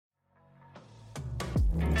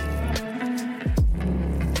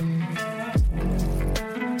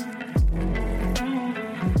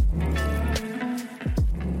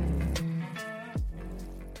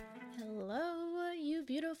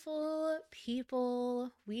people?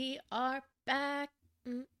 We are back.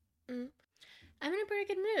 Mm-mm. I'm in a pretty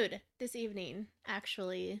good mood this evening,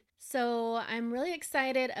 actually. So I'm really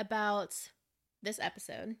excited about this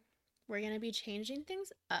episode. We're going to be changing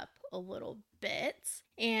things up a little bit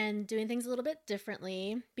and doing things a little bit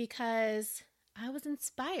differently because I was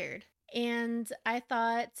inspired. And I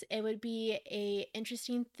thought it would be a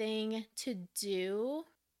interesting thing to do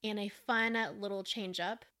and a fun little change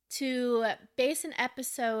up to base an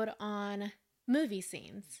episode on movie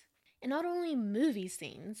scenes. And not only movie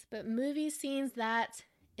scenes, but movie scenes that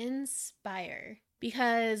inspire.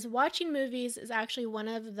 Because watching movies is actually one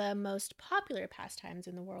of the most popular pastimes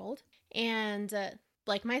in the world. And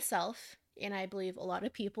like myself, and I believe a lot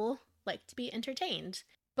of people, like to be entertained.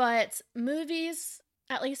 But movies,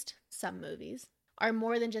 at least some movies, are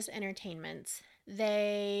more than just entertainment.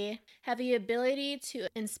 They have the ability to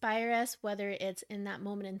inspire us, whether it's in that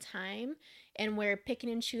moment in time, and we're picking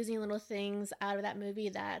and choosing little things out of that movie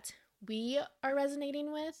that we are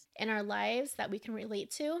resonating with in our lives that we can relate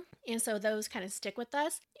to. And so those kind of stick with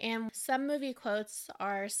us. And some movie quotes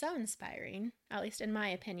are so inspiring, at least in my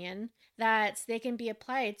opinion, that they can be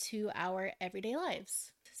applied to our everyday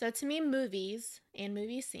lives. So to me, movies and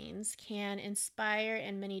movie scenes can inspire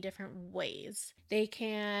in many different ways. They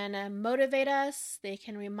can motivate us, they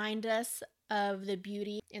can remind us of the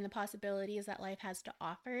beauty and the possibilities that life has to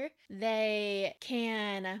offer. They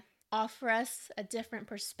can offer us a different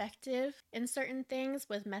perspective in certain things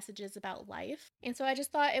with messages about life. And so I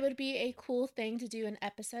just thought it would be a cool thing to do an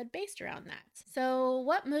episode based around that. So,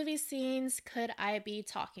 what movie scenes could I be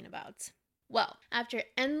talking about? Well, after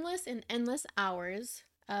endless and endless hours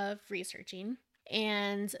of researching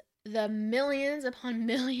and the millions upon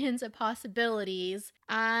millions of possibilities,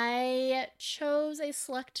 I chose a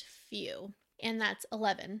select few. And that's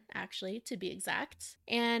 11, actually, to be exact.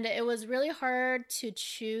 And it was really hard to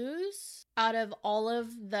choose out of all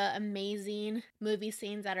of the amazing movie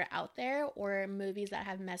scenes that are out there or movies that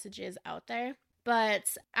have messages out there.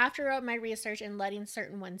 But after my research and letting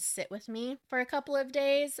certain ones sit with me for a couple of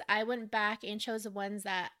days, I went back and chose the ones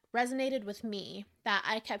that resonated with me that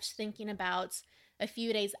I kept thinking about a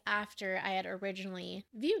few days after I had originally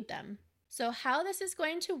viewed them. So, how this is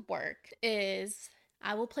going to work is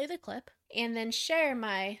I will play the clip and then share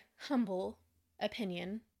my humble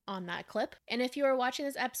opinion on that clip. And if you are watching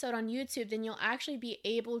this episode on YouTube, then you'll actually be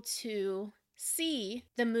able to see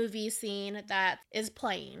the movie scene that is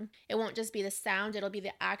playing. It won't just be the sound, it'll be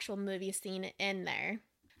the actual movie scene in there.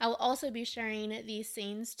 I will also be sharing these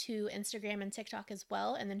scenes to Instagram and TikTok as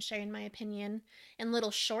well, and then sharing my opinion in little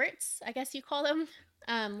shorts, I guess you call them,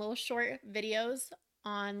 little short videos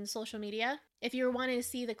on social media if you're wanting to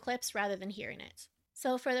see the clips rather than hearing it.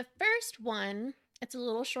 So for the first one, it's a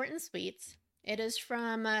little short and sweet. It is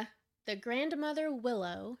from the grandmother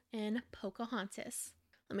Willow in Pocahontas.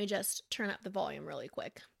 Let me just turn up the volume really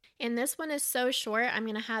quick. And this one is so short, I'm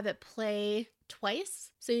going to have it play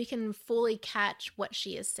twice so you can fully catch what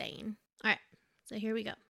she is saying. All right, so here we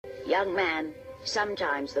go. Young man,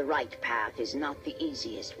 sometimes the right path is not the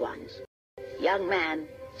easiest one. Young man,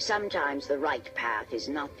 sometimes the right path is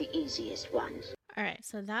not the easiest one. All right,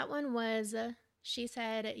 so that one was, she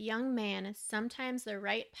said, young man, sometimes the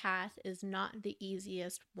right path is not the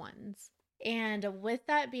easiest ones. And with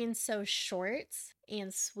that being so short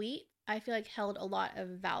and sweet, I feel like held a lot of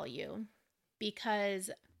value because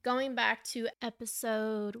going back to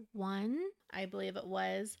episode 1, I believe it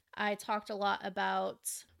was, I talked a lot about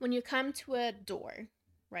when you come to a door,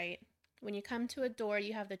 right? When you come to a door,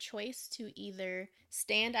 you have the choice to either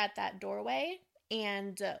stand at that doorway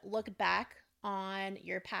and look back on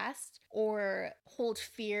your past or hold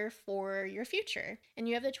fear for your future. And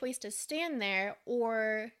you have the choice to stand there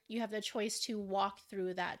or you have the choice to walk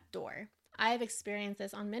through that door. I've experienced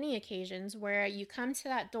this on many occasions where you come to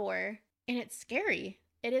that door and it's scary.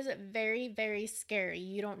 It is very, very scary.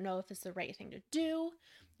 You don't know if it's the right thing to do.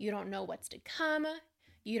 You don't know what's to come.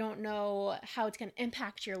 You don't know how it's going to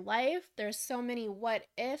impact your life. There's so many what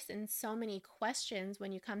ifs and so many questions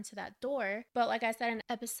when you come to that door. But like I said in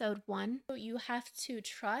episode 1, you have to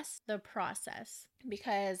trust the process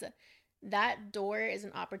because that door is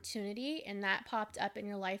an opportunity and that popped up in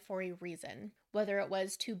your life for a reason. Whether it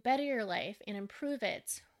was to better your life and improve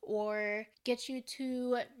it or get you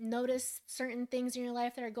to notice certain things in your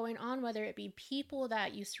life that are going on, whether it be people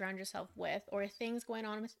that you surround yourself with or things going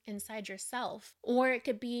on inside yourself, or it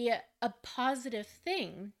could be a positive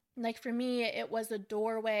thing. Like for me, it was a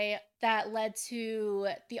doorway that led to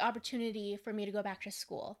the opportunity for me to go back to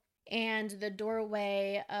school and the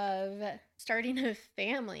doorway of starting a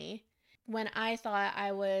family when I thought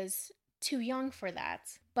I was too young for that.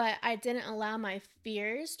 but I didn't allow my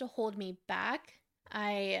fears to hold me back.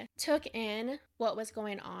 I took in what was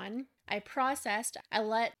going on. I processed. I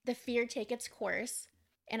let the fear take its course,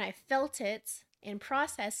 and I felt it and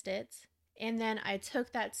processed it. And then I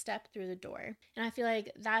took that step through the door. And I feel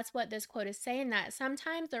like that's what this quote is saying, that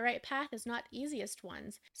sometimes the right path is not the easiest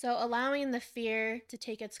ones. So allowing the fear to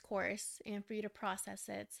take its course and for you to process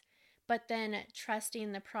it, but then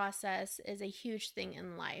trusting the process is a huge thing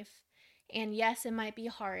in life. And yes, it might be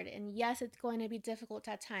hard. And yes, it's going to be difficult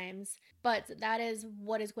at times. But that is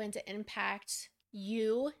what is going to impact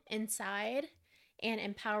you inside and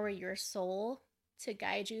empower your soul to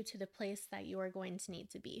guide you to the place that you are going to need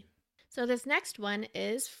to be. So this next one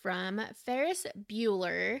is from Ferris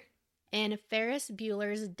Bueller in Ferris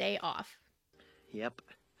Bueller's Day Off. Yep.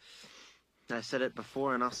 I said it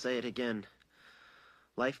before and I'll say it again.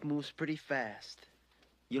 Life moves pretty fast.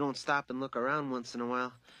 You don't stop and look around once in a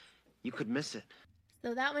while, you could miss it.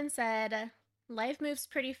 So that one said, life moves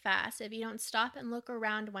pretty fast. If you don't stop and look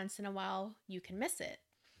around once in a while, you can miss it.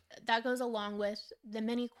 That goes along with the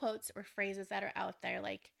many quotes or phrases that are out there,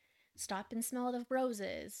 like stop and smell the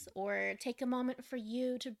roses, or take a moment for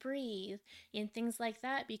you to breathe, and things like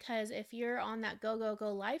that. Because if you're on that go, go,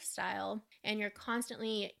 go lifestyle and you're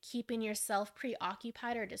constantly keeping yourself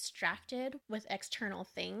preoccupied or distracted with external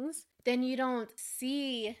things, then you don't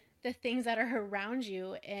see the things that are around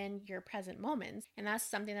you in your present moments. And that's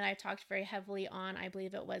something that I talked very heavily on, I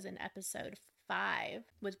believe it was in episode 5,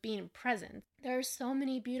 with being present. There are so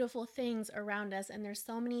many beautiful things around us, and there's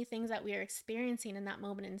so many things that we are experiencing in that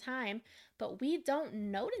moment in time, but we don't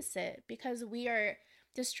notice it because we are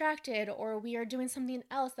distracted, or we are doing something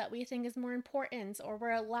else that we think is more important, or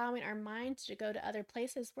we're allowing our mind to go to other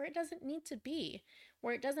places where it doesn't need to be,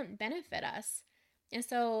 where it doesn't benefit us. And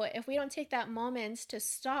so if we don't take that moment to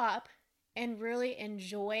stop and really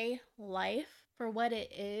enjoy life for what it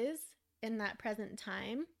is in that present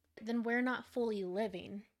time, then we're not fully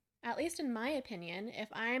living. At least in my opinion, if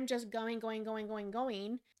I'm just going,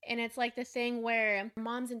 and it's like the thing where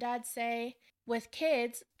moms and dads say with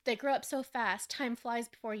kids, they grow up so fast, time flies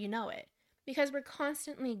before you know it. Because we're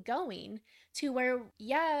constantly going to where,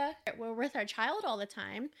 yeah, we're with our child all the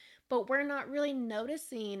time, but we're not really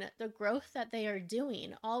noticing the growth that they are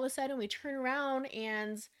doing. All of a sudden we turn around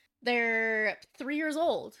and they're 3 years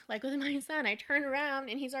old. Like with my son, I turn around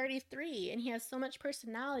and he's already 3, and he has so much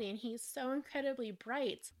personality and he's so incredibly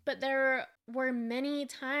bright. But there were many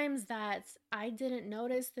times that I didn't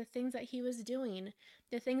notice the things that he was doing,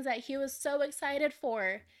 the things that he was so excited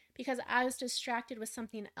for, because I was distracted with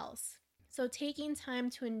something else. So taking time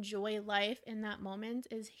to enjoy life in that moment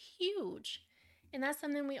is huge. And that's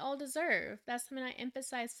something we all deserve. That's something I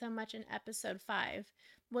emphasized so much in episode 5,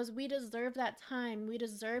 was we deserve that time. We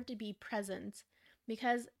deserve to be present,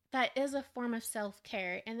 because that is a form of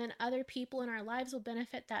self-care. And then other people in our lives will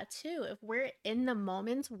benefit that too. If we're in the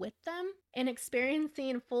moment with them and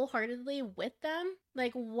experiencing full-heartedly with them,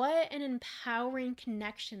 like what an empowering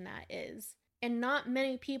connection that is. And not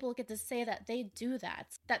many people get to say that they do that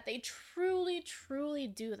they truly, truly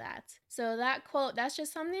do that. So that quote, that's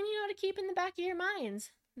just something, to keep in the back of your mind,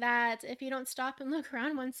 that if you don't stop and look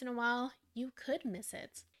around once in a while, you could miss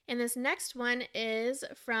it. And this next one is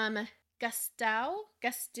from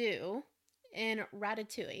Gaston in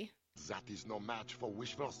Ratatouille. That is no match for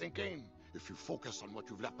wishful thinking. If you focus on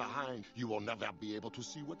what you've left behind, you will never be able to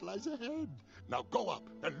see what lies ahead. Now go up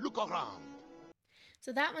and look around.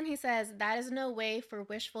 So that one, he says, that is no way for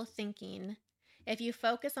wishful thinking. If you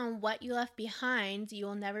focus on what you left behind, you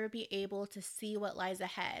will never be able to see what lies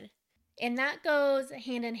ahead. And that goes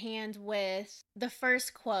hand in hand with the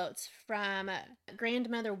first quotes from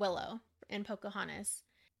Grandmother Willow in Pocahontas,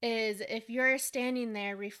 is if you're standing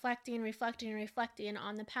there reflecting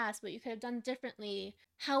on the past, what you could have done differently.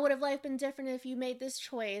 How would have life been different if you made this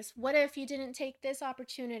choice? What if you didn't take this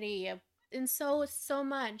opportunity? And so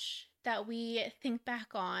much that we think back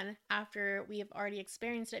on after we have already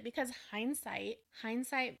experienced it, because hindsight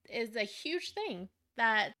is a huge thing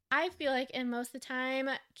that I feel like in most of the time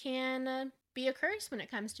can be a curse when it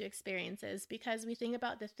comes to experiences, because we think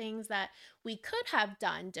about the things that we could have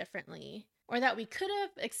done differently or that we could have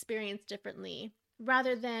experienced differently,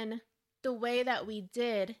 rather than the way that we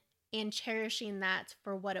did and cherishing that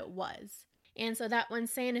for what it was. And so that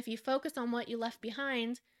one's saying, if you focus on what you left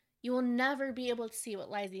behind, you will never be able to see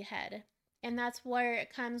what lies ahead. And that's where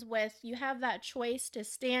it comes with, you have that choice to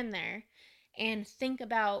stand there and think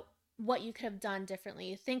about what you could have done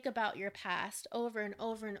differently. Think about your past over and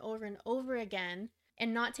over again,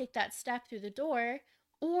 and not take that step through the door.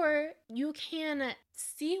 Or you can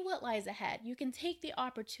see what lies ahead. You can take the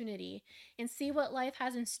opportunity and see what life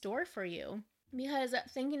has in store for you. Because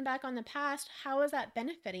thinking back on the past, how is that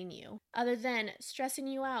benefiting you? Other than stressing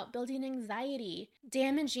you out, building anxiety,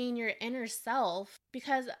 damaging your inner self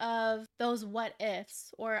because of those what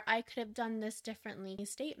ifs or I could have done this differently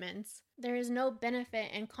statements. There is no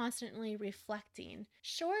benefit in constantly reflecting.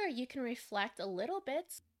 Sure, you can reflect a little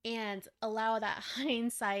bit and allow that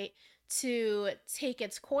hindsight to take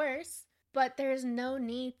its course, but there's no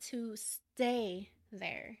need to stay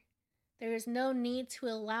there. There is no need to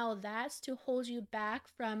allow that to hold you back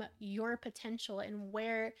from your potential and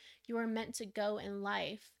where you are meant to go in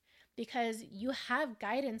life, because you have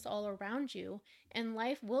guidance all around you and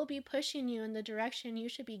life will be pushing you in the direction you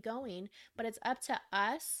should be going. But it's up to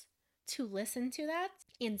us to listen to that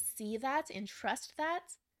and see that and trust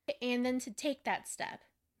that and then to take that step.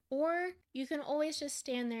 Or you can always just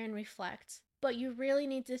stand there and reflect. But you really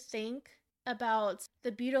need to think about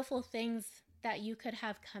the beautiful things that you could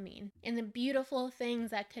have coming and the beautiful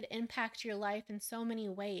things that could impact your life in so many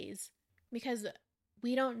ways, because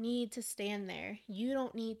we don't need to stand there. You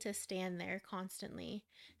don't need to stand there constantly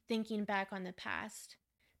thinking back on the past,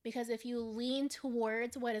 because if you lean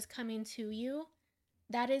towards what is coming to you,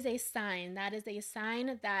 that is a sign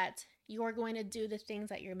that you're going to do the things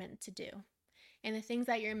that you're meant to do. And the things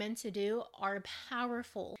that you're meant to do are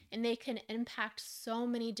powerful and they can impact so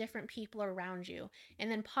many different people around you and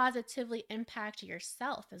then positively impact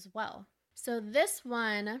yourself as well. So this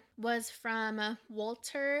one was from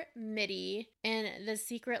Walter Mitty in The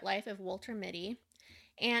Secret Life of Walter Mitty.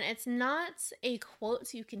 And it's not a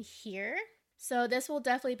quote you can hear. So this will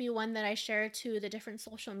definitely be one that I share to the different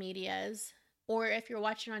social medias. Or if you're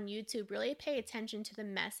watching on YouTube, really pay attention to the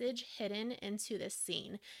message hidden into this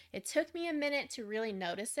scene. It took me a minute to really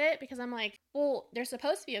notice it because I'm like, well, there's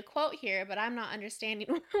supposed to be a quote here, but I'm not understanding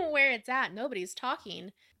where it's at. Nobody's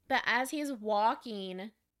talking. But as he's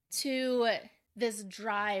walking to this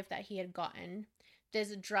drive that he had gotten,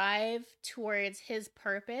 this drive towards his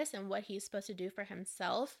purpose and what he's supposed to do for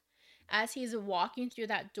himself, as he's walking through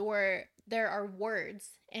that door, there are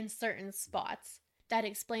words in certain spots that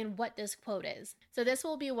explain what this quote is. So this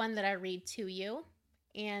will be one that I read to you,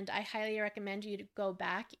 and I highly recommend you to go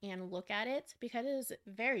back and look at it because it is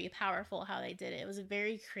very powerful how they did it. It was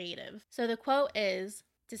very creative. So the quote is,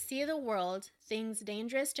 "To see the world, things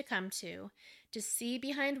dangerous to come to see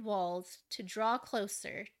behind walls, to draw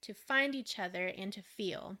closer, to find each other and to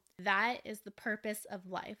feel. That is the purpose of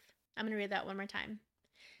life." I'm going to read that one more time.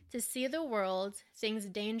 "To see the world, things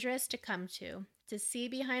dangerous to come to see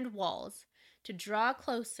behind walls, to draw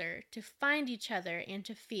closer, to find each other, and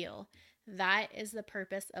to feel. That is the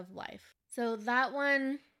purpose of life." So that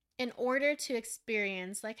one, in order to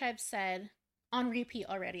experience, like I've said on repeat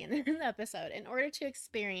already in the episode, in order to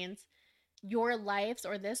experience your life's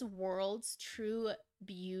or this world's true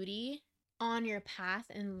beauty on your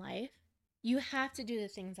path in life, you have to do the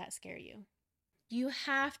things that scare you. You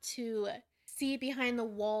have to see behind the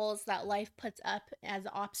walls that life puts up as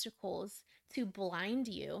obstacles to blind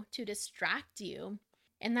you, to distract you.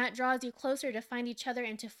 And that draws you closer to find each other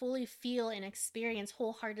and to fully feel and experience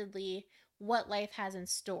wholeheartedly what life has in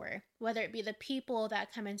store, whether it be the people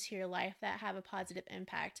that come into your life that have a positive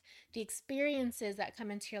impact, the experiences that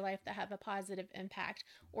come into your life that have a positive impact,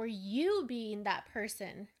 or you being that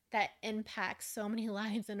person that impacts so many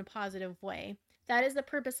lives in a positive way. That is the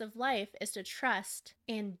purpose of life, is to trust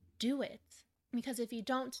and do it. Because if you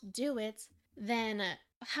don't do it, then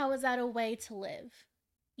how is that a way to live?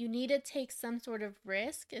 You need to take some sort of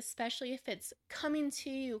risk, especially if it's coming to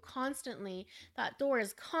you constantly. That door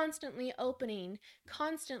is constantly opening,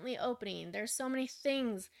 constantly opening. There's so many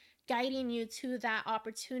things guiding you to that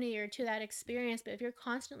opportunity or to that experience. But if you're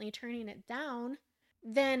constantly turning it down,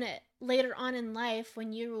 then later on in life,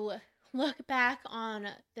 when you look back on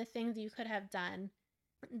the things you could have done,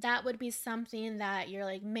 that would be something that you're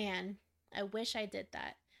like, man, I wish I did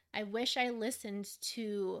that. I wish I listened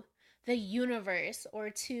to the universe or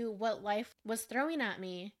to what life was throwing at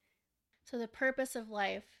me. So the purpose of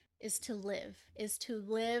life is to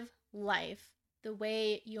live life the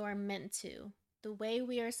way you are meant to, the way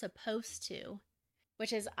we are supposed to,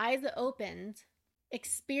 which is eyes opened,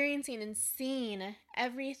 experiencing and seeing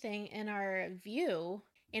everything in our view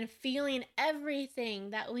and feeling everything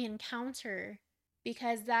that we encounter,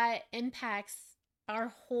 because that impacts our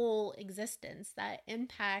whole existence, that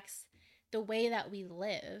impacts the way that we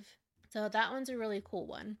live. So that one's a really cool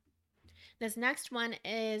one. This next one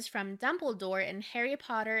is from Dumbledore in Harry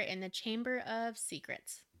Potter and the Chamber of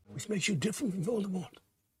Secrets. Which makes you different from Voldemort.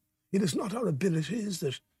 It is not our abilities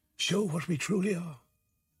that show what we truly are.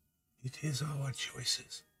 It is our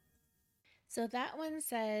choices. So that one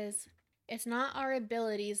says, it's not our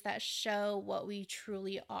abilities that show what we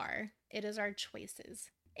truly are. it is our choices.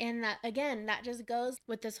 And that, again, that just goes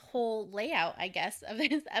with this whole layout, I guess, of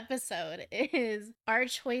this episode, is our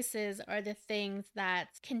choices are the things that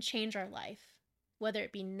can change our life, whether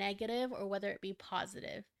it be negative or whether it be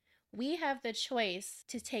positive. We have the choice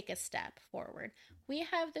to take a step forward. We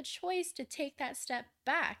have the choice to take that step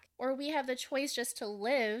back, or we have the choice just to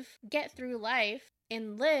live, get through life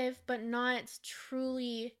and live, but not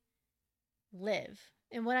truly live.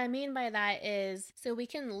 And what I mean by that is, so we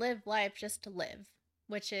can live life just to live,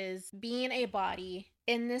 which is being a body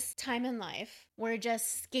in this time in life. We're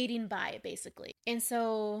just skating by, basically. And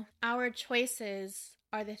so our choices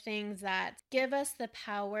are the things that give us the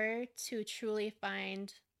power to truly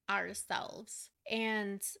find ourselves.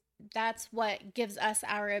 And that's what gives us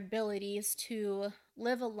our abilities to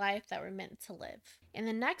live a life that we're meant to live. And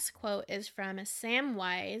the next quote is from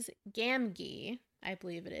Samwise Gamgee, I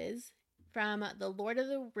believe it is, from The Lord of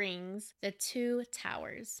the Rings, The Two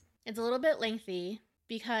Towers. It's a little bit lengthy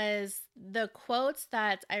because the quotes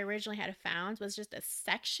that I originally had found was just a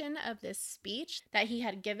section of this speech that he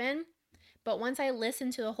had given. But once I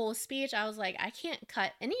listened to the whole speech, I was like, I can't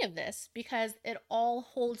cut any of this because it all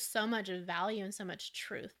holds so much value and so much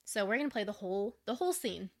truth. So we're going to play the whole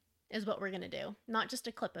scene is what we're going to do, not just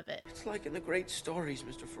a clip of it. It's like in the great stories,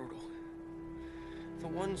 Mr. Frodo. The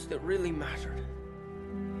ones that really mattered.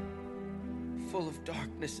 Full of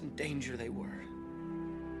darkness and danger they were.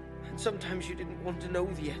 And sometimes you didn't want to know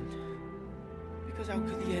the end. Because how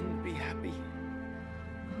could the end be happy?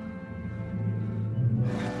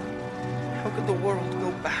 How could the world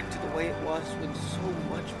go back to the way it was when so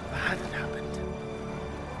much bad had happened?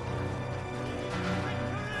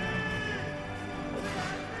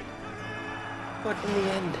 But in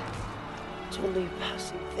the end, it's only a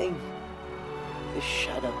passing thing. This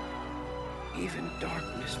shadow. Even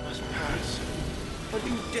darkness must pass. A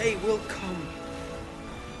new day will come.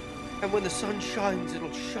 And when the sun shines,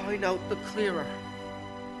 it'll shine out the clearer.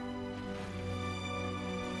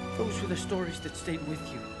 Those were the stories that stayed with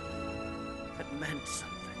you. That meant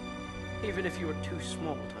something. Even if you were too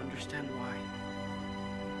small to understand why.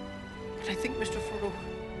 But I think, Mr. Frodo,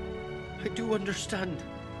 I do understand.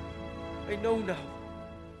 I know now.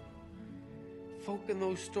 Folk in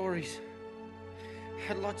those stories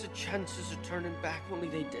had lots of chances of turning back, only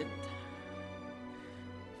they didn't.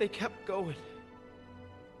 They kept going.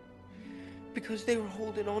 Because they were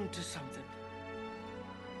holding on to something.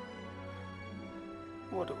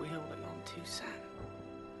 What are we holding on to, Sam?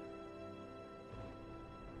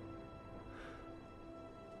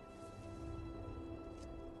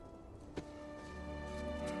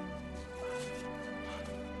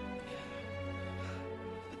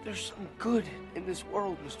 But there's some good in this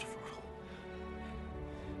world, Mr. Frodo.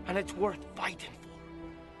 And it's worth fighting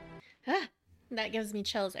for. That gives me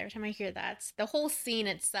chills every time I hear that. The whole scene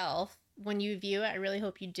itself, when you view it, I really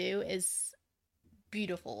hope you do, is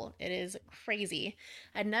beautiful. It is crazy.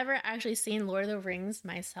 I'd never actually seen Lord of the Rings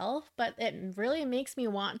myself, but it really makes me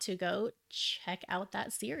want to go check out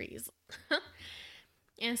that series.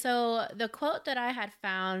 And so the quote that I had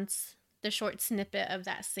found, the short snippet of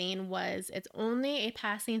that scene was, "It's only a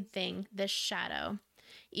passing thing, this shadow.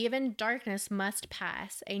 Even darkness must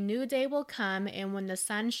pass. A new day will come, and when the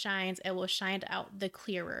sun shines, it will shine out the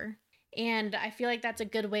clearer." And I feel like that's a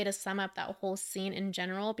good way to sum up that whole scene in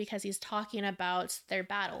general, because he's talking about their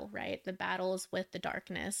battle, right? The battles with the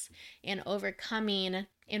darkness and overcoming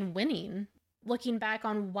and winning. Looking back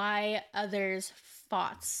on why others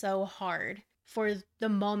fought so hard for the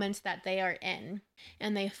moments that they are in.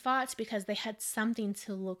 And they fought because they had something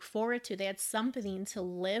to look forward to. They had something to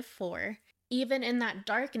live for. Even in that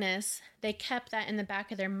darkness, they kept that in the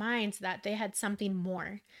back of their minds that they had something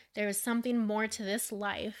more. There is something more to this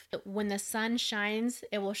life. When the sun shines,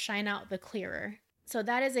 it will shine out the clearer. So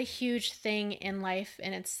that is a huge thing in life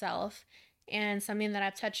in itself, and something that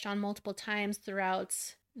I've touched on multiple times throughout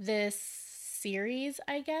this series,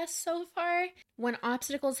 I guess, so far. When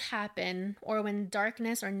obstacles happen, or when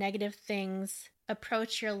darkness or negative things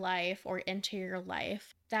approach your life or enter your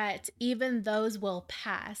life, that even those will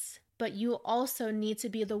pass. But you also need to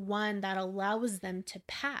be the one that allows them to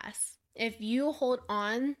pass. If you hold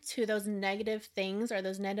on to those negative things or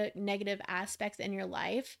those negative aspects in your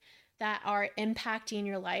life that are impacting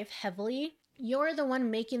your life heavily, you're the one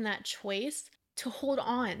making that choice to hold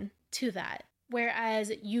on to that.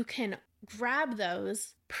 Whereas you can grab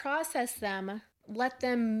those, process them, let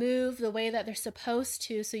them move the way that they're supposed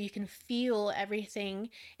to so you can feel everything,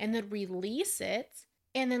 and then release it.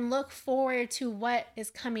 And then look forward to what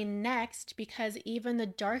is coming next, because even the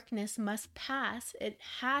darkness must pass. It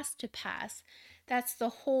has to pass. That's the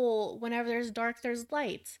whole, whenever there's dark, there's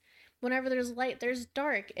light. Whenever there's light, there's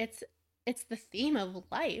dark. It's it's the theme of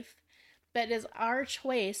life. But it is our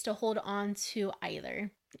choice to hold on to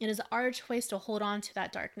either. It is our choice to hold on to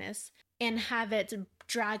that darkness and have it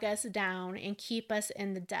drag us down and keep us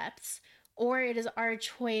in the depths. Or it is our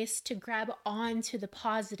choice to grab on to the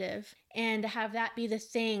positive and have that be the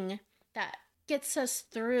thing that gets us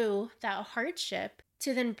through that hardship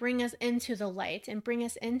to then bring us into the light and bring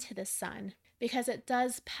us into the sun, because it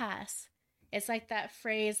does pass. It's like that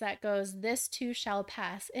phrase that goes, "This too shall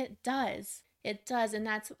pass." It does. It does. And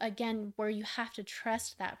that's, again, where you have to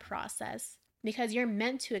trust that process, because you're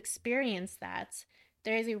meant to experience that.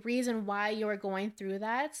 There is a reason why you're going through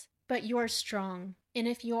that, but you're strong. And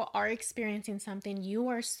if you are experiencing something, you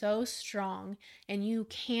are so strong and you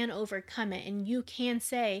can overcome it. And you can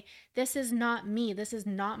say, this is not me. This is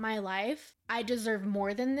not my life. I deserve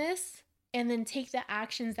more than this. And then take the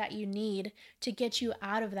actions that you need to get you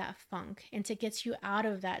out of that funk and to get you out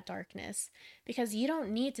of that darkness, because you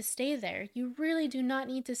don't need to stay there. You really do not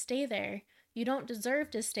need to stay there. You don't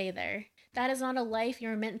deserve to stay there. That is not a life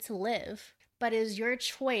you're meant to live, but it is your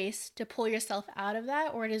choice to pull yourself out of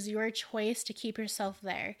that, or it is your choice to keep yourself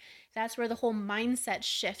there. That's where the whole mindset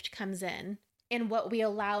shift comes in and what we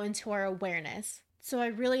allow into our awareness. So I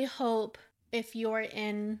really hope, if you're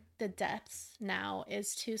in the depths now,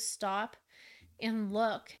 is to stop and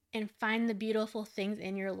look and find the beautiful things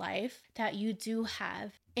in your life that you do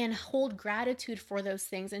have and hold gratitude for those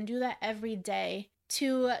things, and do that every day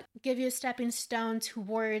to give you a stepping stone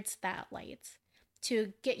towards that light,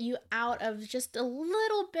 to get you out of just a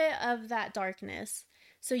little bit of that darkness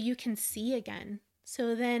so you can see again.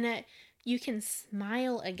 So then you can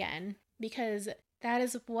smile again, because that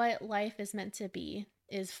is what life is meant to be.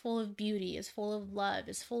 Is full of beauty, is full of love,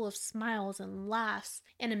 is full of smiles and laughs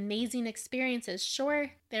and amazing experiences.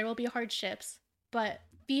 Sure, there will be hardships, but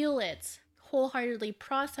feel it wholeheartedly,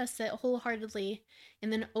 process it wholeheartedly,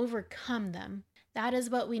 and then overcome them. That is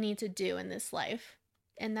what we need to do in this life.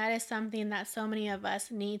 And that is something that so many of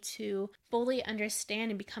us need to fully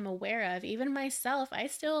understand and become aware of. Even myself, I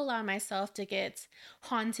still allow myself to get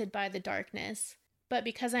haunted by the darkness. But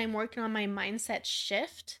because I'm working on my mindset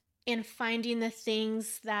shift, and finding the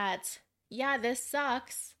things that, yeah, this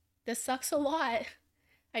sucks a lot,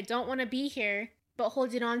 I don't want to be here, but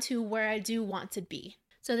holding on to where I do want to be.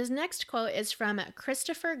 So this next quote is from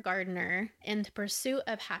Christopher Gardner in The Pursuit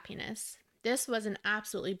of Happiness. This was an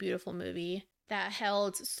absolutely beautiful movie that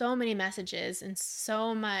held so many messages and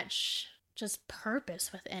so much just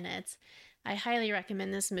purpose within it. I highly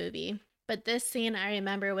recommend this movie. But this scene, I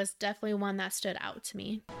remember, was definitely one that stood out to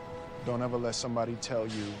me. Don't ever let somebody tell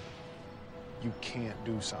you you can't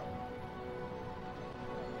do something.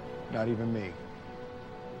 Not even me.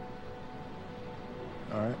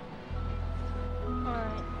 All right? All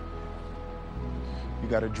right. You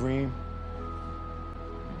got a dream,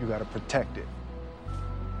 you got to protect it.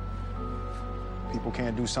 People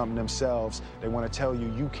can't do something themselves. They want to tell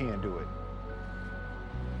you you can't do it.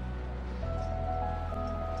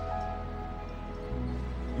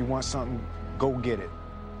 You want something, go get it.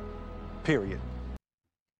 Period.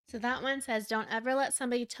 So that one says, don't ever let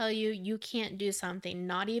somebody tell you you can't do something,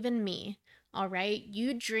 not even me. All right?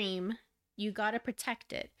 You dream, you got to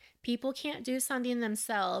protect it. People can't do something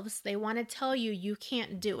themselves. They want to tell you you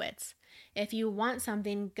can't do it. If you want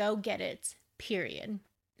something, go get it. Period.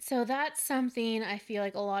 So that's something I feel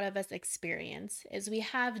like a lot of us experience, is we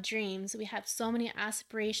have dreams, we have so many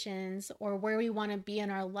aspirations or where we want to be in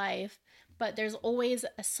our life, but there's always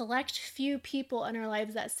a select few people in our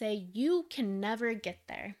lives that say, you can never get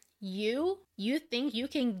there. You think you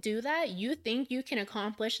can do that? You think you can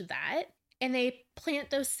accomplish that? And they plant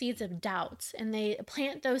those seeds of doubt and they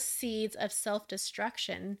plant those seeds of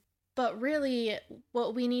self-destruction. But really,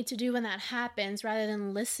 what we need to do when that happens, rather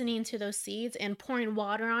than listening to those seeds and pouring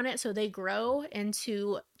water on it so they grow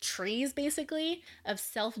into trees, basically, of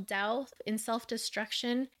self-doubt and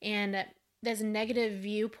self-destruction and this negative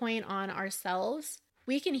viewpoint on ourselves,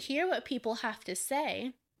 we can hear what people have to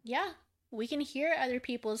say. Yeah, we can hear other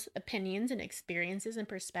people's opinions and experiences and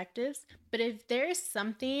perspectives. But if there's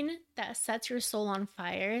something that sets your soul on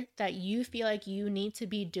fire that you feel like you need to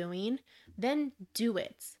be doing, then do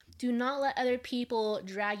it. Do not let other people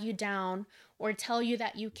drag you down or tell you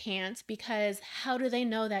that you can't, because how do they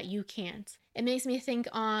know that you can't? It makes me think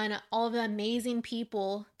on all of the amazing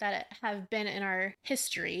people that have been in our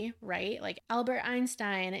history, right? Like Albert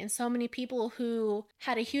Einstein and so many people who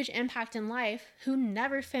had a huge impact in life who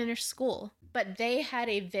never finished school. but they had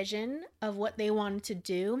a vision of what they wanted to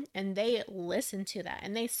do, and they listened to that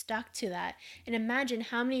and they stuck to that. And imagine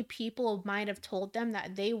how many people might have told them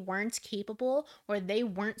that they weren't capable, or they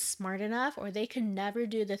weren't smart enough, or they could never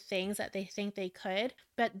do the things that they think they could,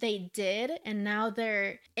 but they did, and now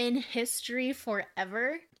they're in history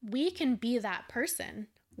forever. We can be that person.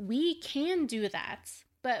 We can do that.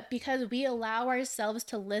 But because we allow ourselves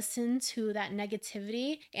to listen to that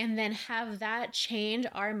negativity and then have that change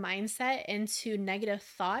our mindset into negative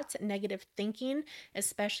thoughts, negative thinking,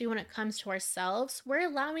 especially when it comes to ourselves, we're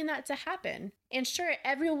allowing that to happen. And sure,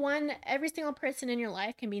 every single person in your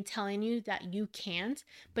life can be telling you that you can't,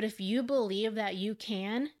 but if you believe that you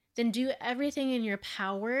can, then do everything in your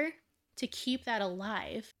power to keep that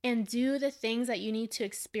alive and do the things that you need to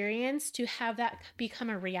experience to have that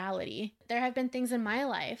become a reality. There have been things in my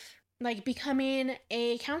life, like becoming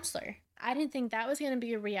a counselor. I didn't think that was going to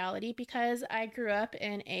be a reality because I grew up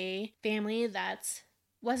in a family that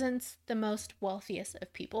wasn't the most wealthiest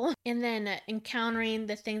of people. And then encountering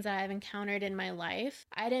the things that I've encountered in my life,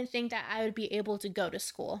 I didn't think that I would be able to go to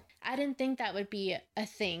school. I didn't think that would be a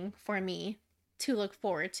thing for me to look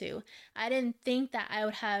forward to. I didn't think that I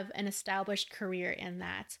would have an established career in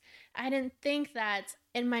that. I didn't think that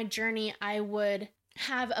in my journey I would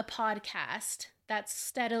have a podcast that's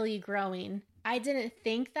steadily growing. I didn't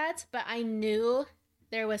think that, but I knew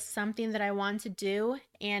there was something that I wanted to do.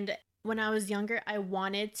 And when I was younger, I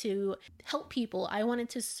wanted to help people. I wanted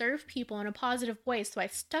to serve people in a positive way. So I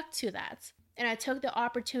stuck to that. And I took the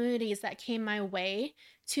opportunities that came my way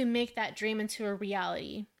to make that dream into a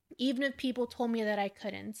reality. Even if people told me that I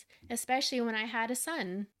couldn't, especially when I had a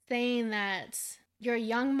son, saying that you're a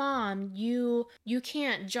young mom, you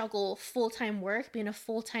can't juggle full-time work, being a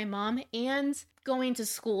full-time mom, and going to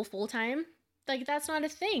school full-time. Like, that's not a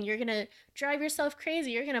thing. You're gonna drive yourself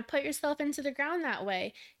crazy. You're gonna put yourself into the ground that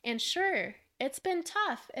way. And sure, it's been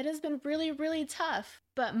tough. It has been really, really tough.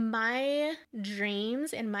 But my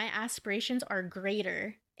dreams and my aspirations are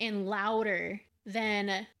greater and louder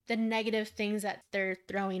than the negative things that they're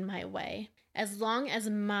throwing my way. As long as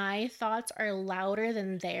my thoughts are louder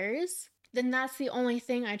than theirs, then that's the only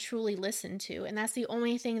thing I truly listen to. And that's the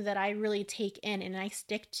only thing that I really take in and I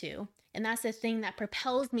stick to. And that's the thing that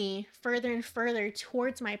propels me further and further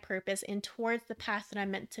towards my purpose and towards the path that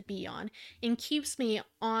I'm meant to be on, and keeps me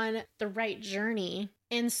on the right journey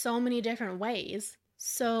in so many different ways.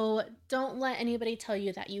 So don't let anybody tell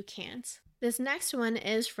you that you can't. This next one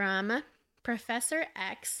is from Professor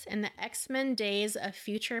X in the X-Men Days of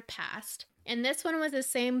Future Past. And this one was the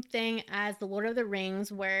same thing as The Lord of the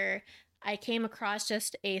Rings, where I came across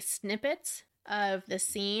just a snippet of the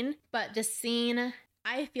scene. But the scene,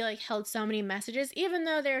 I feel like, held so many messages, even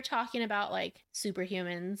though they're talking about like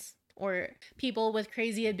superhumans or people with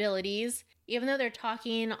crazy abilities. Even though they're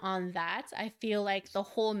talking on that, I feel like the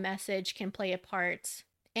whole message can play a part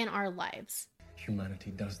in our lives. Humanity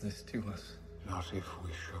does this to us. Not if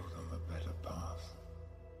we show them a better path.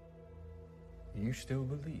 You still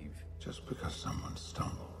believe? Just because someone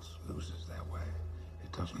stumbles, loses their way,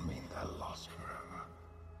 it doesn't mean they're lost forever.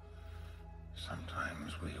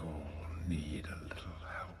 Sometimes we all need a little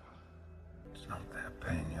help. It's not their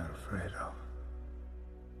pain you're afraid of.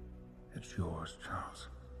 It's yours, Charles.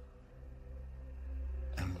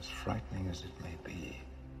 And as frightening as it may be,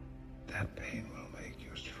 that pain will make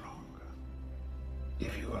you stronger.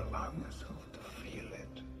 If you allow yourself to feel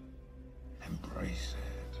it, embrace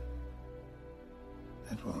it,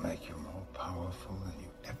 it will make you more powerful than you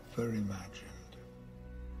ever imagined.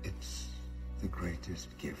 It's the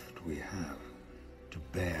greatest gift we have, to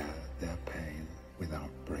bear their pain without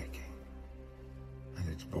breaking. And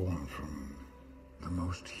it's born from the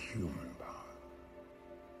most human power.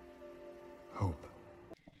 Hope.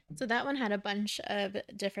 So that one had a bunch of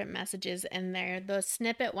different messages in there. The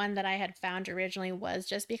snippet one that I had found originally was,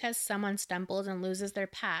 just because someone stumbles and loses their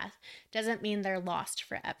path doesn't mean they're lost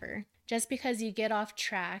forever. Just because you get off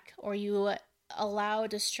track or you allow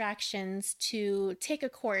distractions to take a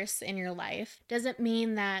course in your life doesn't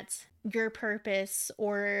mean that your purpose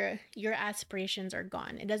or your aspirations are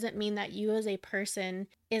gone. It doesn't mean that you as a person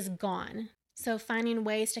is gone. So finding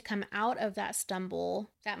ways to come out of that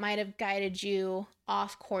stumble that might have guided you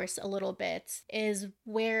off course a little bit is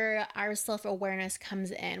where our self-awareness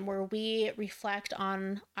comes in, where we reflect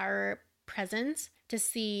on our present to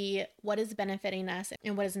see what is benefiting us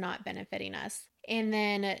and what is not benefiting us. And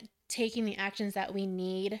then taking the actions that we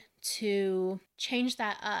need to change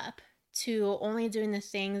that up to only doing the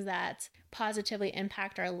things that positively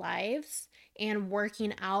impact our lives and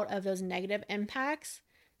working out of those negative impacts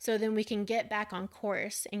so then we can get back on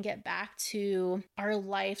course and get back to our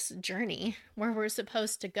life's journey, where we're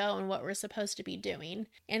supposed to go and what we're supposed to be doing.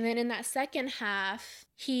 And then in that second half,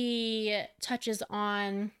 he touches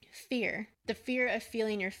on fear, the fear of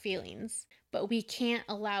feeling your feelings. But we can't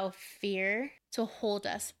allow fear to hold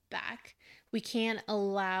us back. We can't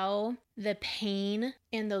allow the pain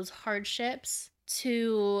and those hardships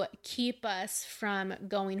to keep us from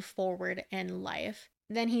going forward in life.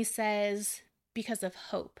 Then he says, because of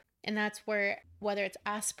hope. And that's where, whether it's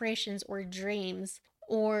aspirations or dreams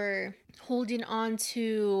or holding on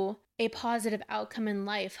to a positive outcome in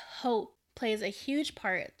life, hope plays a huge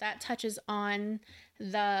part. That touches on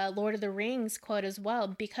the Lord of the Rings quote as well.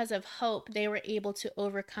 Because of hope, they were able to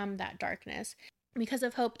overcome that darkness. Because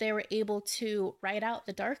of hope, they were able to ride out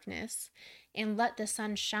the darkness and let the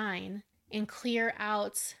sun shine and clear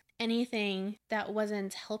out anything that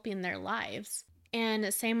wasn't helping their lives.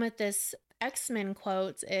 And same with this X-Men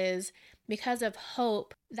quote is, because of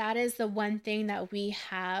hope, that is the one thing that we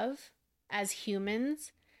have as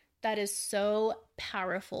humans that is so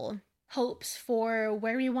powerful. Hopes for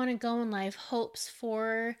where we want to go in life, hopes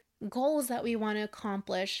for goals that we want to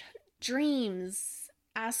accomplish, dreams,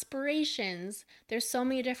 aspirations. There's so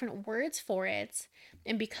many different words for it.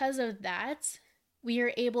 And because of that, we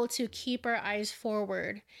are able to keep our eyes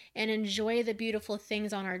forward and enjoy the beautiful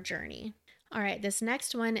things on our journey. All right, this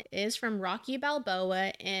next one is from Rocky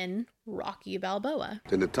Balboa in Rocky Balboa.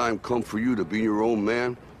 Then the time come for you to be your own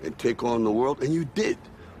man and take on the world, and you did.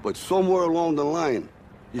 But somewhere along the line,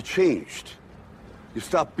 you changed. You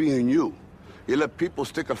stopped being you. You let people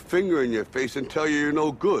stick a finger in your face and tell you you're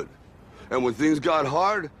no good. And when things got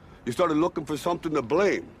hard, you started looking for something to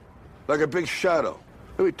blame, like a big shadow.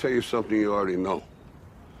 Let me tell you something you already know.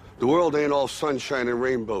 The world ain't all sunshine and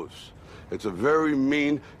rainbows. It's a very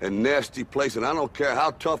mean and nasty place, and I don't care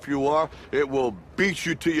how tough you are, it will beat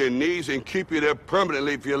you to your knees and keep you there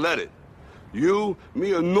permanently if you let it. You,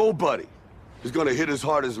 me, or nobody is gonna hit as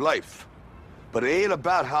hard as life. But it ain't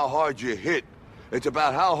about how hard you hit. It's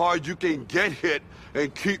about how hard you can get hit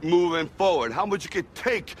and keep moving forward. How much you can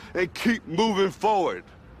take and keep moving forward.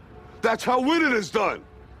 That's how winning is done.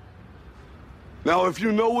 Now, if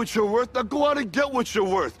you know what you're worth, now go out and get what you're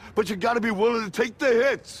worth. But you gotta be willing to take the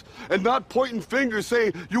hits and not pointing fingers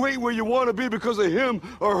saying you ain't where you want to be because of him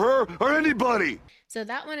or her or anybody. So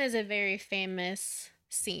that one is a very famous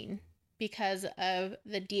scene because of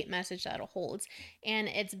the deep message that it holds. And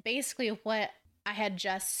it's basically what I had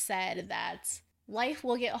just said, that life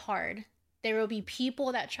will get hard. There will be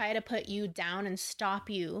people that try to put you down and stop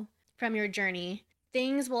you from your journey.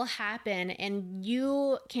 Things will happen, and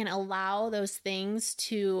you can allow those things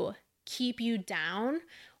to keep you down,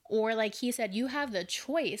 or like he said, you have the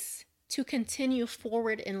choice to continue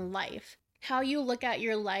forward in life. How you look at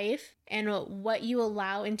your life and what you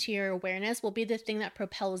allow into your awareness will be the thing that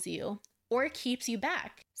propels you or keeps you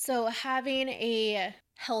back. So having a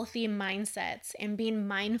healthy mindset and being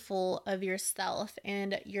mindful of yourself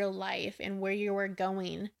and your life and where you are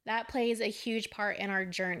going, that plays a huge part in our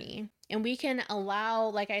journey. And we can allow,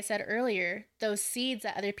 like I said earlier, those seeds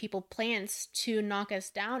that other people plant to knock us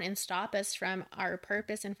down and stop us from our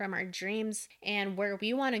purpose and from our dreams and where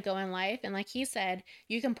we want to go in life. And like he said,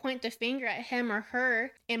 you can point the finger at him or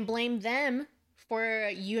her and blame them for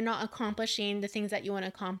you not accomplishing the things that you want to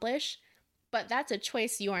accomplish. But that's a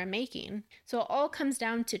choice you are making. So it all comes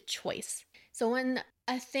down to choice. So when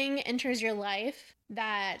a thing enters your life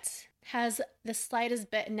that has the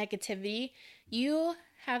slightest bit of negativity, you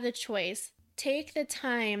have the choice. Take the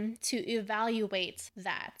time to evaluate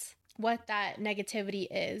that, what that negativity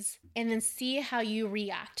is, and then see how you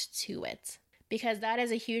react to it. Because that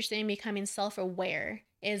is a huge thing, becoming self-aware,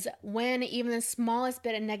 is when even the smallest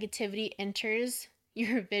bit of negativity enters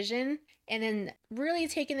your vision, and then really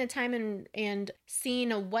taking the time and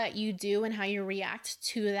seeing what you do and how you react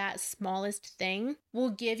to that smallest thing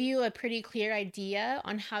will give you a pretty clear idea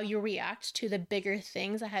on how you react to the bigger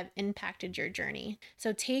things that have impacted your journey.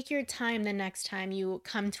 So take your time the next time you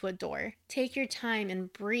come to a door. Take your time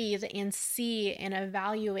and breathe and see and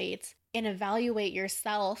evaluate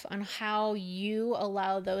yourself on how you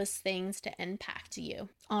allow those things to impact you.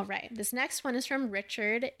 All right, this next one is from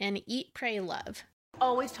Richard in Eat, Pray, Love.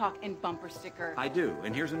 Always talk in bumper sticker. I do,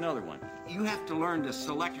 and here's another one. You have to learn to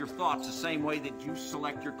select your thoughts the same way that you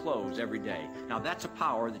select your clothes every day. Now, that's a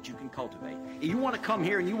power that you can cultivate. You want to come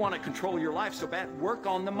here and you want to control your life so bad, work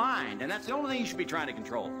on the mind. And that's the only thing you should be trying to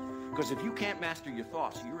control. Because if you can't master your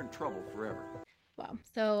thoughts, you're in trouble forever. Wow.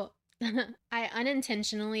 So I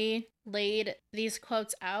unintentionally laid these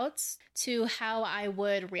quotes out to how I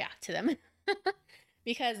would react to them.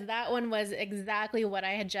 because that one was exactly what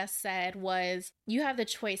I had just said. Was you have the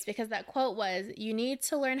choice, because that quote was, you need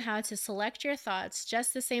to learn how to select your thoughts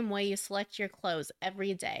just the same way you select your clothes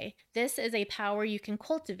every day. This is a power you can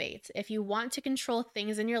cultivate. If you want to control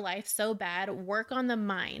things in your life so bad, work on the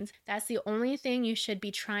mind. That's the only thing you should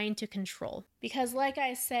be trying to control. Because like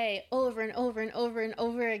I say over and over and over and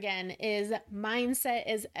over again, is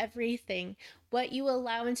mindset is everything. What you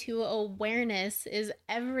allow into awareness is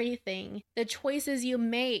everything. The choices you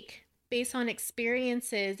make based on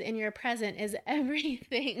experiences in your present is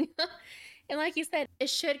everything. And like you said, it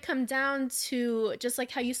should come down to just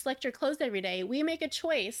like how you select your clothes every day. We make a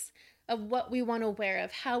choice of what we want to wear,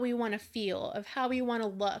 of how we want to feel, of how we want to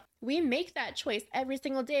look. We make that choice every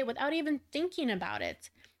single day without even thinking about it.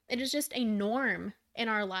 It is just a norm in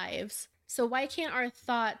our lives. So why can't our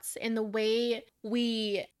thoughts and the way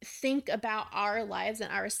we think about our lives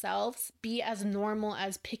and ourselves be as normal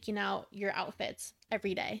as picking out your outfits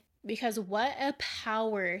every day? Because what a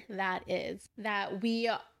power that is, that we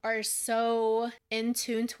are so in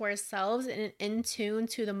tune to ourselves and in tune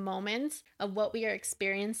to the moments of what we are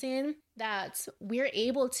experiencing, that we're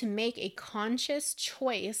able to make a conscious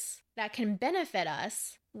choice that can benefit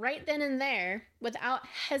us right then and there without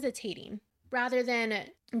hesitating, rather than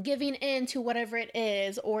giving in to whatever it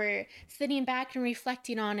is, or sitting back and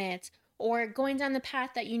reflecting on it, or going down the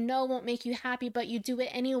path that you know won't make you happy, but you do it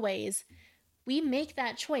anyways. We make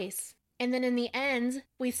that choice. And then in the end,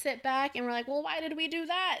 we sit back and we're like, well, why did we do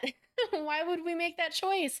that? Why would we make that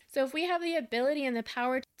choice? So if we have the ability and the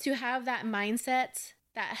power to have that mindset,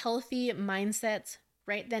 that healthy mindset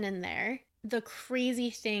right then and there, the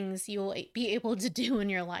crazy things you'll be able to do in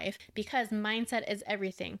your life, because mindset is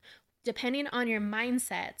everything. Depending on your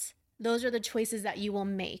mindset, those are the choices that you will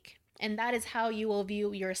make. And that is how you will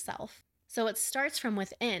view yourself. So it starts from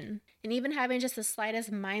within. And even having just the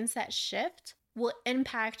slightest mindset shift will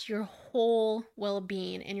impact your whole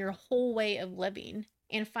well-being and your whole way of living.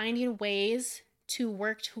 And finding ways to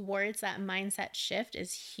work towards that mindset shift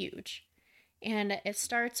is huge. And it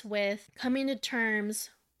starts with coming to terms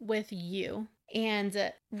with you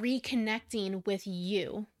and reconnecting with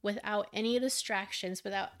you without any distractions,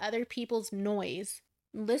 without other people's noise,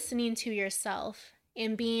 listening to yourself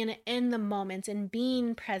and being in the moment and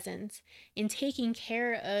being present and taking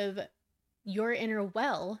care of your inner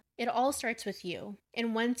well. It all starts with you.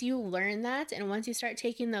 And once you learn that, and once you start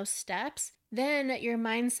taking those steps, then your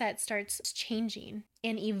mindset starts changing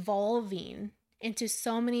and evolving into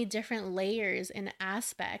so many different layers and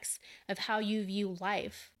aspects of how you view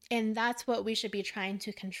life. And that's what we should be trying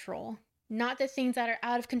to control. Not the things that are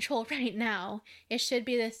out of control right now. It should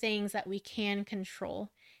be the things that we can control.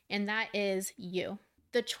 And that is you.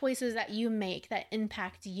 The choices that you make that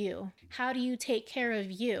impact you. How do you take care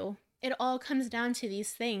of you? It all comes down to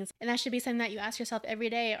these things. And that should be something that you ask yourself every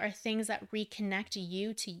day, are things that reconnect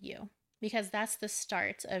you to you. Because that's the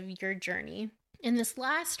start of your journey. And this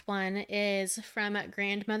last one is from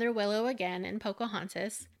Grandmother Willow again in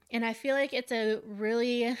Pocahontas. And I feel like it's a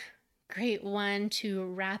really great one to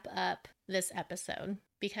wrap up this episode,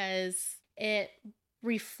 because it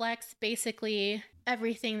reflects basically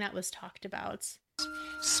everything that was talked about.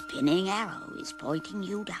 Spinning arrow is pointing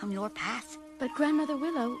you down your path. But Grandmother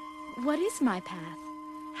Willow, what is my path?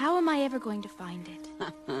 How am I ever going to find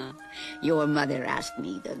it? Your mother asked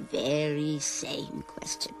me the very same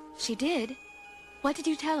question. She did? What did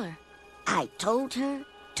you tell her? I told her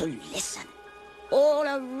to listen. All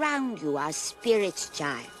around you are spirits,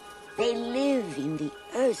 child. They live in the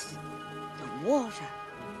earth, the water,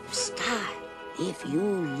 the sky. If you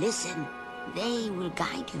listen, they will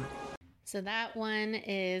guide you. So that one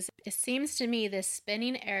is, it seems to me this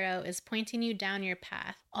spinning arrow is pointing you down your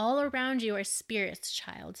path. All around you are spirits,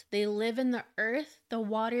 child. They live in the earth, the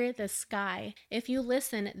water, the sky. If you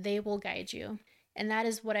listen, they will guide you. And that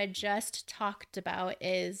is what I just talked about,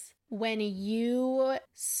 is when you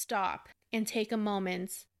stop and take a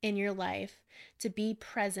moment in your life to be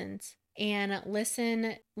present and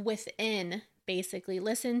listen within, basically.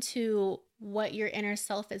 Listen to what your inner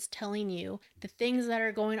self is telling you, the things that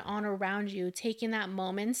are going on around you, taking that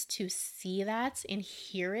moment to see that and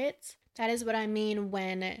hear it. That is what I mean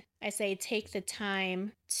when I say take the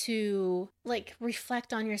time to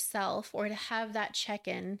reflect on yourself, or to have that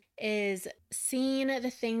check-in, is seeing the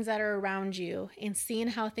things that are around you and seeing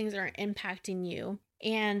how things are impacting you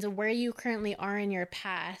and where you currently are in your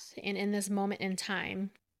path and in this moment in time.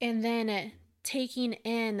 And then taking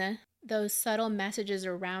in those subtle messages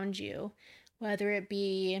around you, whether it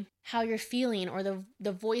be how you're feeling, or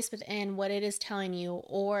the voice within, what it is telling you,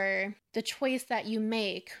 or the choice that you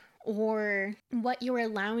make, or what you're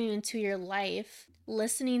allowing into your life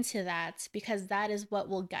listening to that, because that is what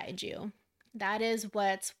will guide you. That is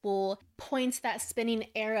what will point that spinning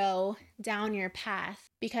arrow down your path.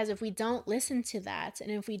 Because if we don't listen to that,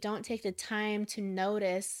 and if we don't take the time to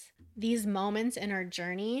notice these moments in our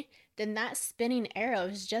journey, then that spinning arrow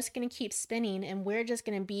is just going to keep spinning, and we're just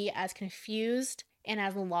going to be as confused and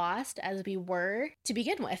as lost as we were to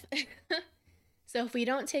begin with. So if we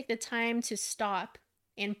don't take the time to stop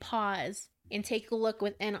and pause and take a look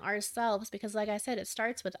within ourselves, because like I said, it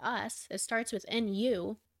starts with us, it starts within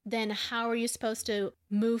you, then how are you supposed to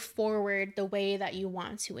move forward the way that you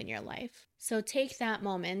want to in your life? So take that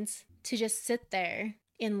moment to just sit there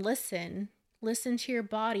and listen to your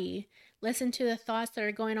body, listen to the thoughts that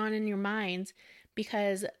are going on in your mind,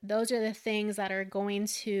 because those are the things that are going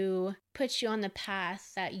to put you on the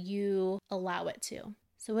path that you allow it to.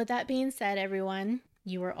 So with that being said, everyone,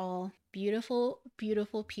 you are all beautiful,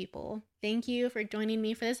 beautiful people. Thank you for joining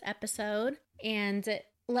me for this episode, and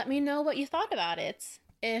let me know what you thought about it.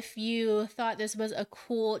 If you thought this was a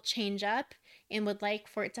cool change up and would like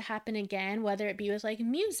for it to happen again, whether it be with like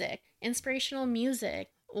music, inspirational music,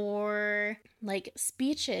 or like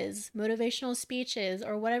speeches, motivational speeches,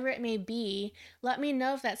 or whatever it may be, let me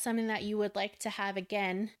know if that's something that you would like to have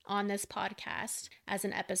again on this podcast as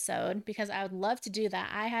an episode, because I would love to do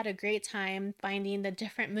that. I had a great time finding the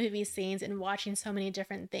different movie scenes and watching so many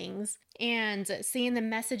different things and seeing the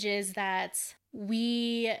messages that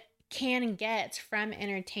we can get from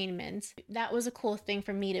entertainment. That was a cool thing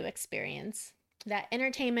for me to experience. That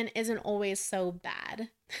entertainment isn't always so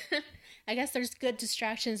bad. I guess there's good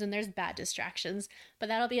distractions and there's bad distractions, but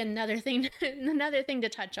that'll be another thing to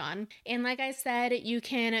touch on. And like I said, you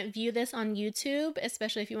can view this on YouTube,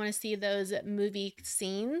 especially if you want to see those movie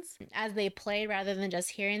scenes as they play rather than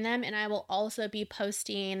just hearing them. And I will also be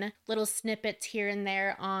posting little snippets here and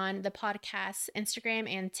there on the podcast's Instagram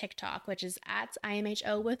and TikTok, which is at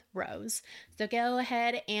IMHO with Rose. So go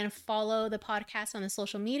ahead and follow the podcast on the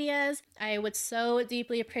social medias. I would so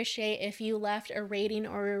deeply appreciate if you left a rating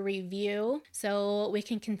or a review so we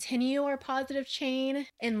can continue our positive chain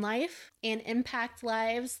in life and impact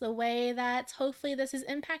lives the way that hopefully this is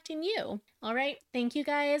impacting you. All right. Thank you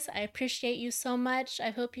guys. I appreciate you so much.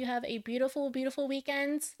 I hope you have a beautiful, beautiful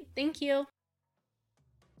weekend. Thank you.